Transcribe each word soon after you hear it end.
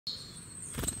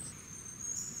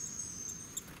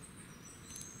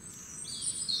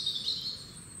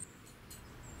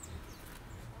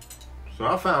So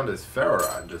I found this ferro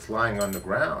rod just lying on the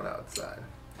ground outside.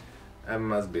 That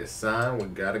must be a sign we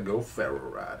gotta go ferro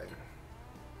riding.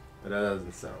 But that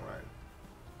doesn't sound right.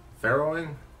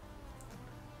 Ferroing?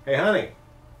 Hey honey,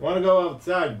 wanna go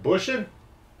outside bushing?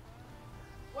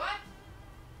 What?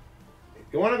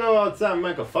 You wanna go outside and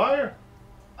make a fire?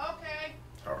 Okay.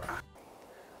 Alright.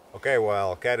 Okay,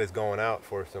 while Kat is going out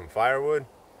for some firewood,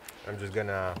 I'm just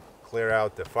gonna clear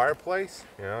out the fireplace.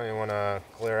 You know, you wanna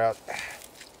clear out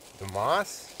the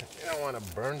moss. You don't wanna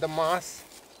burn the moss.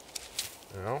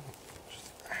 You know,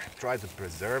 just try to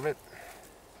preserve it.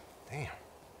 Damn.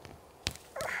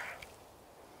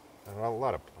 There's a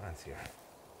lot of plants here.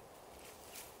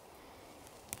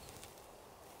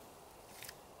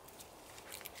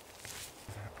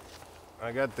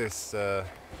 I got this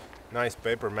nice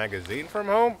paper magazine from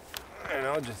home. You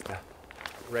know, just a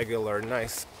regular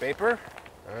nice paper.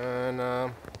 And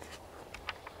I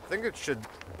think it should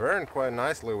burn quite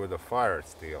nicely with the fire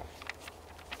steel.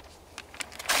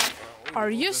 Are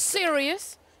you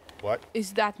serious? What?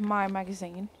 Is that my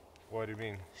magazine? What do you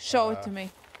mean? Show it to me.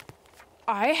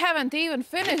 I haven't even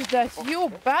finished that,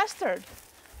 you bastard!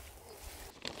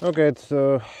 Okay,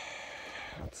 so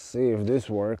let's see if this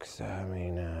works. I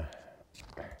mean,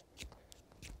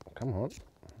 come on.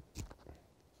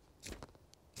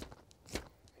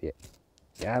 Yeah,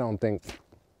 I don't think.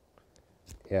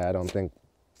 Yeah,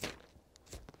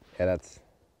 that's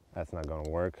not gonna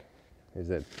work, is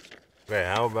it? Okay,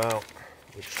 how about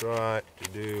we try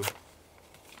to do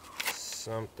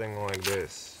something like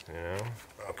this, you know?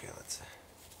 Okay, let's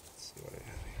see what I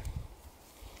have here.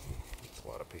 It's a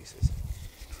lot of pieces.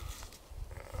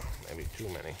 Maybe too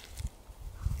many.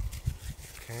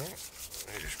 Okay,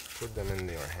 you just put them in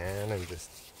your hand and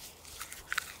just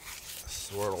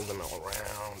swirl them all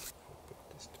around. Put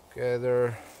this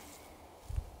together.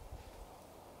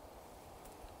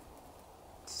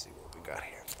 Let's see what we got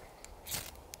here.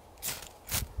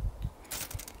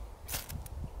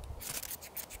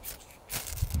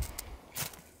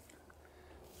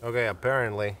 Okay,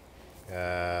 apparently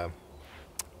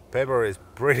paper is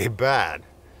pretty bad.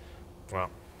 Well,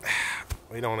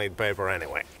 we don't need paper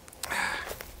anyway.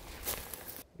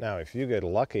 Now, if you get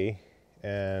lucky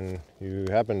and you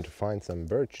happen to find some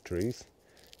birch trees,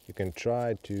 you can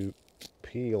try to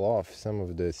peel off some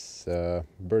of this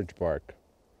birch bark.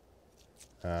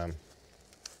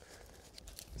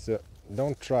 So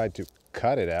don't try to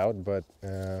cut it out, but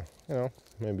you know,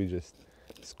 maybe just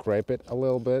scrape it a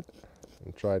little bit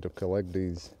and try to collect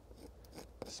these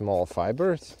small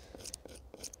fibers.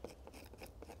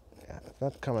 Yeah, it's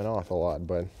not coming off a lot,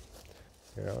 but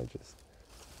you know, just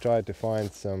try to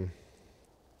find some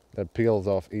that peels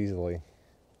off easily,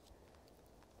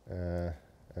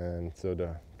 and so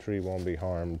the tree won't be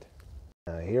harmed.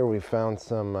 Here we found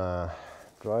some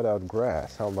dried out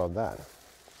grass. How about that?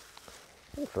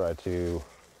 I'll try to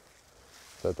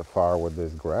set the fire with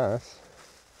this grass.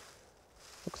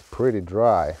 Looks pretty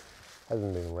dry.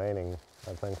 Hasn't been raining,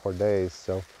 I think, for days,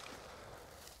 so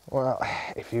well,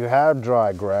 if you have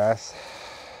dry grass,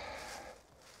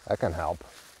 that can help.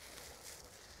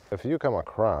 If you come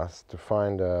across to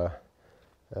find a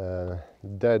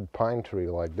dead pine tree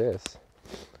like this,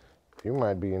 you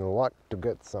might be in luck to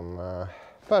get some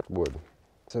fat wood.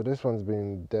 So this one's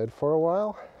been dead for a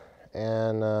while,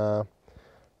 and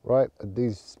right at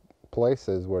these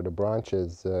places where the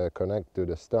branches connect to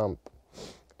the stump,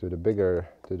 to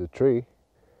the tree,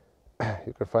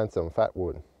 you can find some fat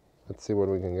wood. Let's see what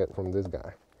we can get from this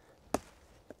guy.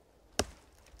 I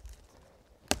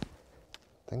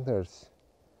think there's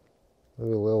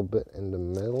maybe a little bit in the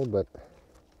middle, but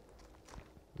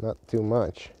not too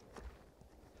much.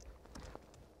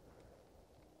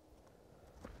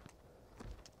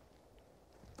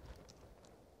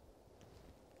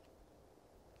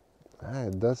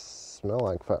 It does smell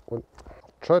like fat wood.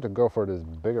 Try to go for this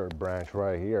bigger branch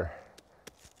right here.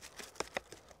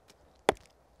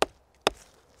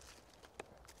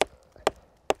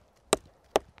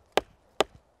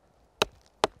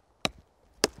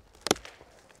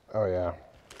 Oh yeah,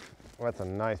 that's a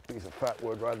nice piece of fat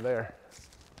wood right there.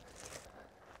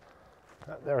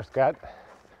 There's Kat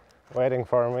waiting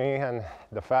for me and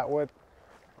the fat wood.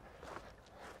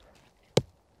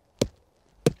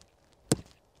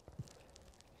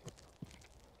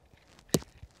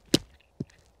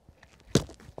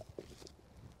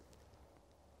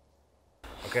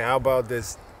 Okay, how about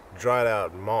this dried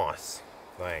out moss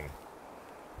thing?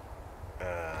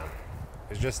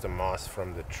 It's just the moss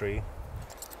from the tree.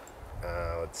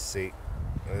 Let's see,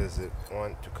 does it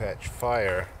want to catch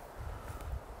fire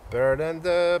better than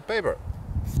the paper?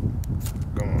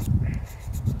 Come on.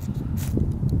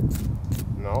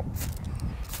 No.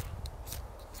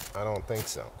 I don't think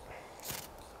so.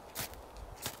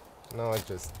 No, it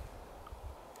just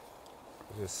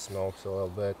smokes a little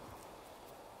bit.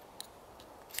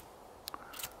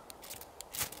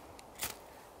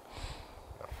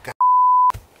 Oh,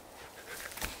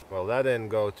 well, that didn't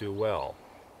go too well,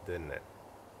 didn't it?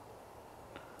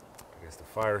 I guess the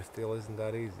fire still isn't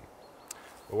that easy.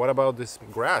 But what about this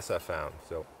grass I found?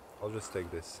 So I'll just take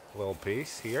this little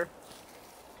piece here.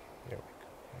 There we go.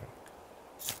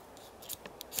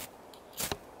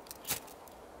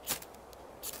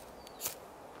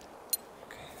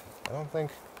 I don't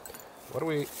think.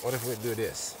 What if we do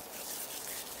this?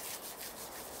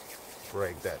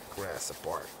 Break that grass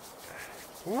apart.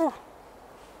 Woo!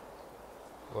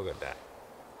 Look at that.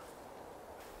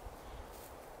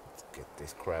 Let's get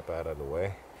this crap out of the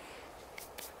way.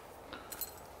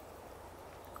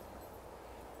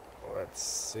 Let's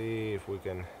see if we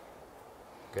can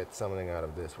get something out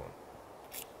of this one.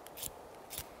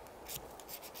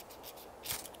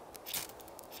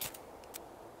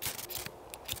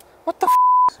 What the f?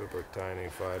 Super tiny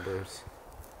fibers.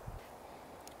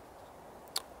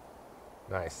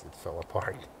 Nice, it fell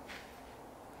apart.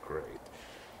 Great.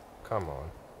 Come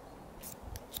on.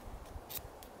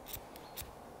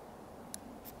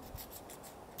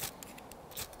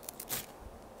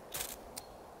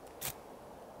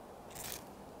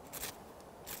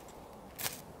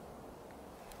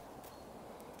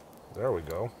 There we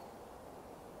go.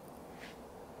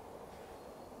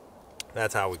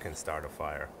 That's how we can start a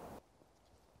fire.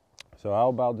 So how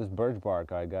about this birch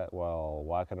bark I got while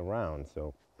walking around?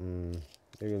 So you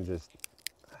can just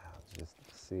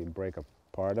see, break a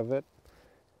part of it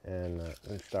and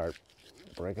start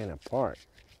breaking apart.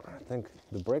 I think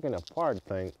the breaking apart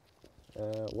thing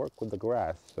worked with the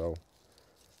grass, so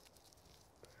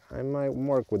I might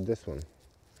work with this one.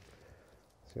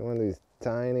 See, one of these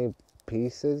tiny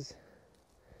pieces,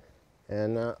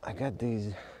 and I got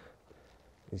these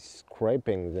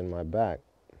scrapings in my back.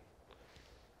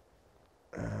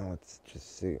 Let's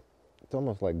just see. It's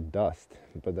almost like dust,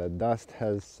 but the dust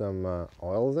has some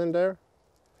oils in there.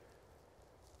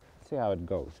 Let's see how it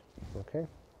goes. Okay.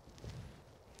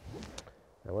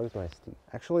 Now where's my stick?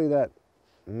 Actually, that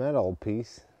metal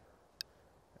piece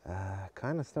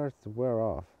kind of starts to wear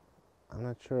off. I'm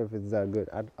not sure if it's that good.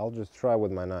 I'll just try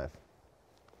with my knife.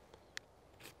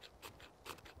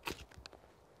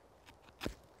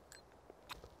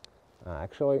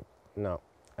 Actually, no.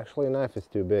 Actually, a knife is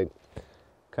too big.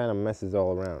 Kind of messes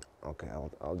all around. Okay,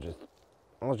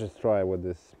 I'll just try with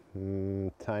this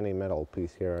tiny metal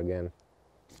piece here again.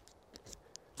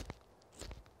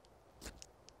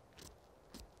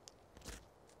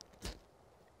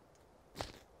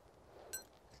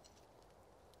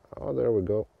 Oh, there we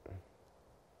go.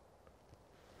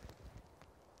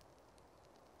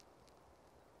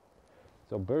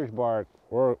 So birch bark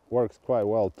works quite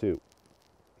well too.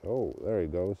 Oh, there he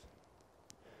goes.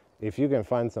 If you can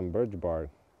find some birch bark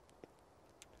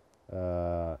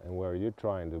and where you're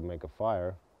trying to make a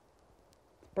fire,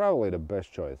 it's probably the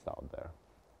best choice out there.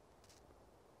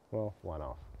 Well, one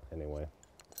off anyway.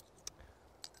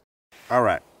 All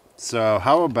right, so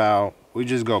how about we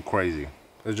just go crazy?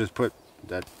 Let's just put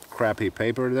that crappy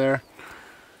paper there,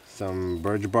 some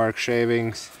birch bark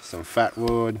shavings, some fat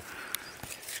wood,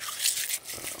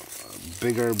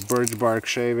 bigger birch bark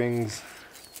shavings.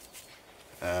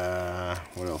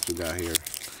 What else we got here?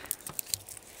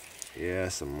 Yeah,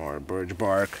 some more birch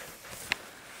bark.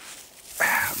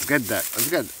 Let's get that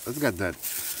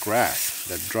grass,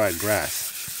 that dried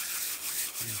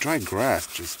grass. Dried grass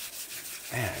just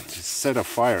set a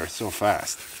fire so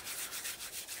fast.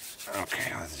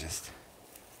 Okay, let's just.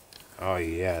 Oh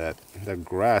yeah, that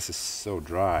grass is so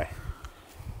dry.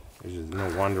 It's just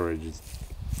no wonder it just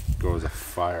goes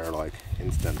afire like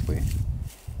instantly.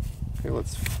 Okay,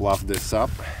 let's fluff this up.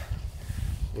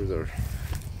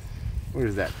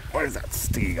 Where's that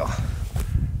steel?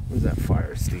 Where's that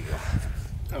fire steel?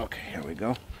 Okay, here we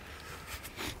go.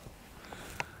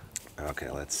 Okay,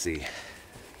 let's see.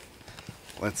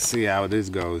 Let's see how this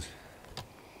goes.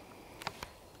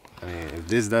 I mean, if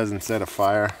this doesn't set a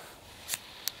fire.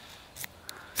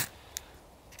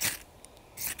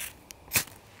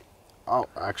 Oh,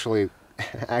 actually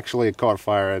it caught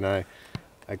fire and I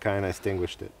kind of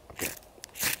extinguished it. Okay,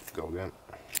 let's go again.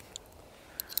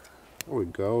 Here we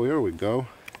go, here we go.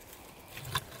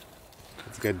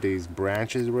 Let's get these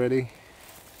branches ready.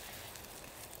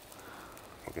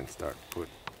 We can start put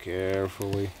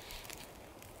carefully.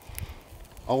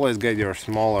 Always get your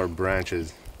smaller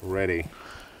branches ready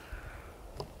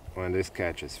when this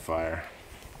catches fire.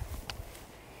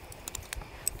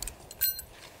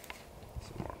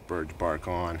 Some more birch bark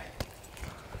on.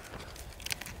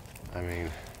 I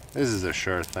mean, this is a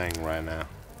sure thing right now.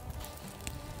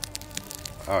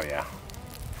 Oh yeah.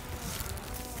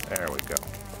 There we go.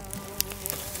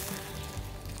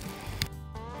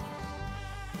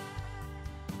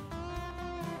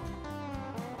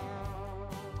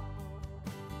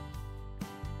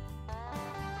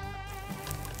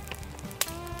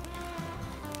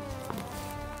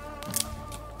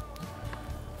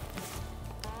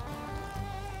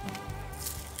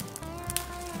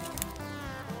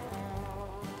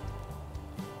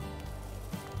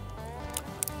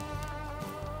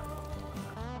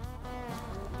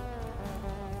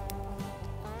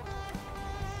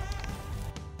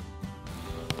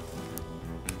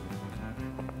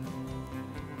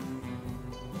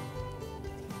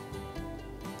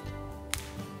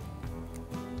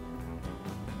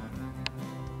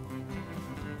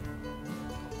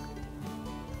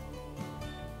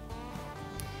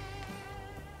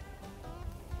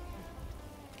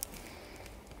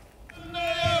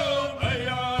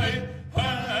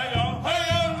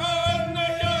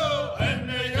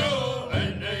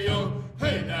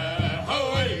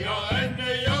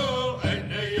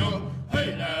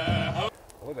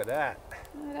 Look at that.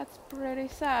 That's pretty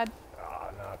sad. Oh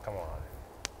no, come on.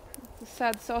 It's a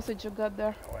sad sausage you got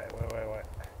there. Wait. What's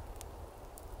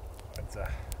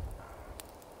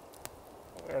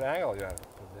weird angle you have to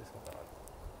put this one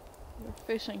on? You're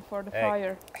fishing for the Hey.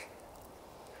 fire.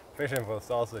 Fishing for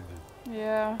sausages.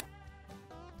 Yeah.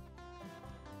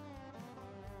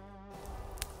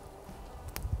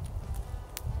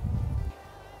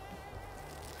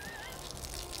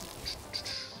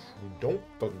 Don't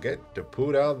forget to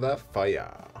put out that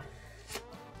fire.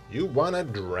 You wanna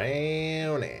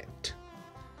drown it.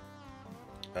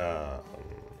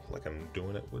 Like I'm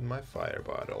doing it with my fire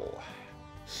bottle.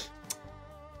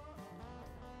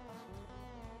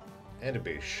 And to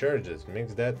be sure, just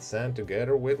mix that sand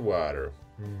together with water.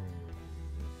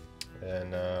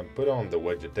 And put on the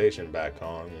vegetation back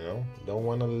on, you know. Don't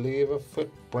want to leave a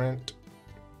footprint.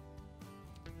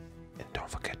 And don't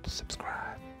forget to subscribe.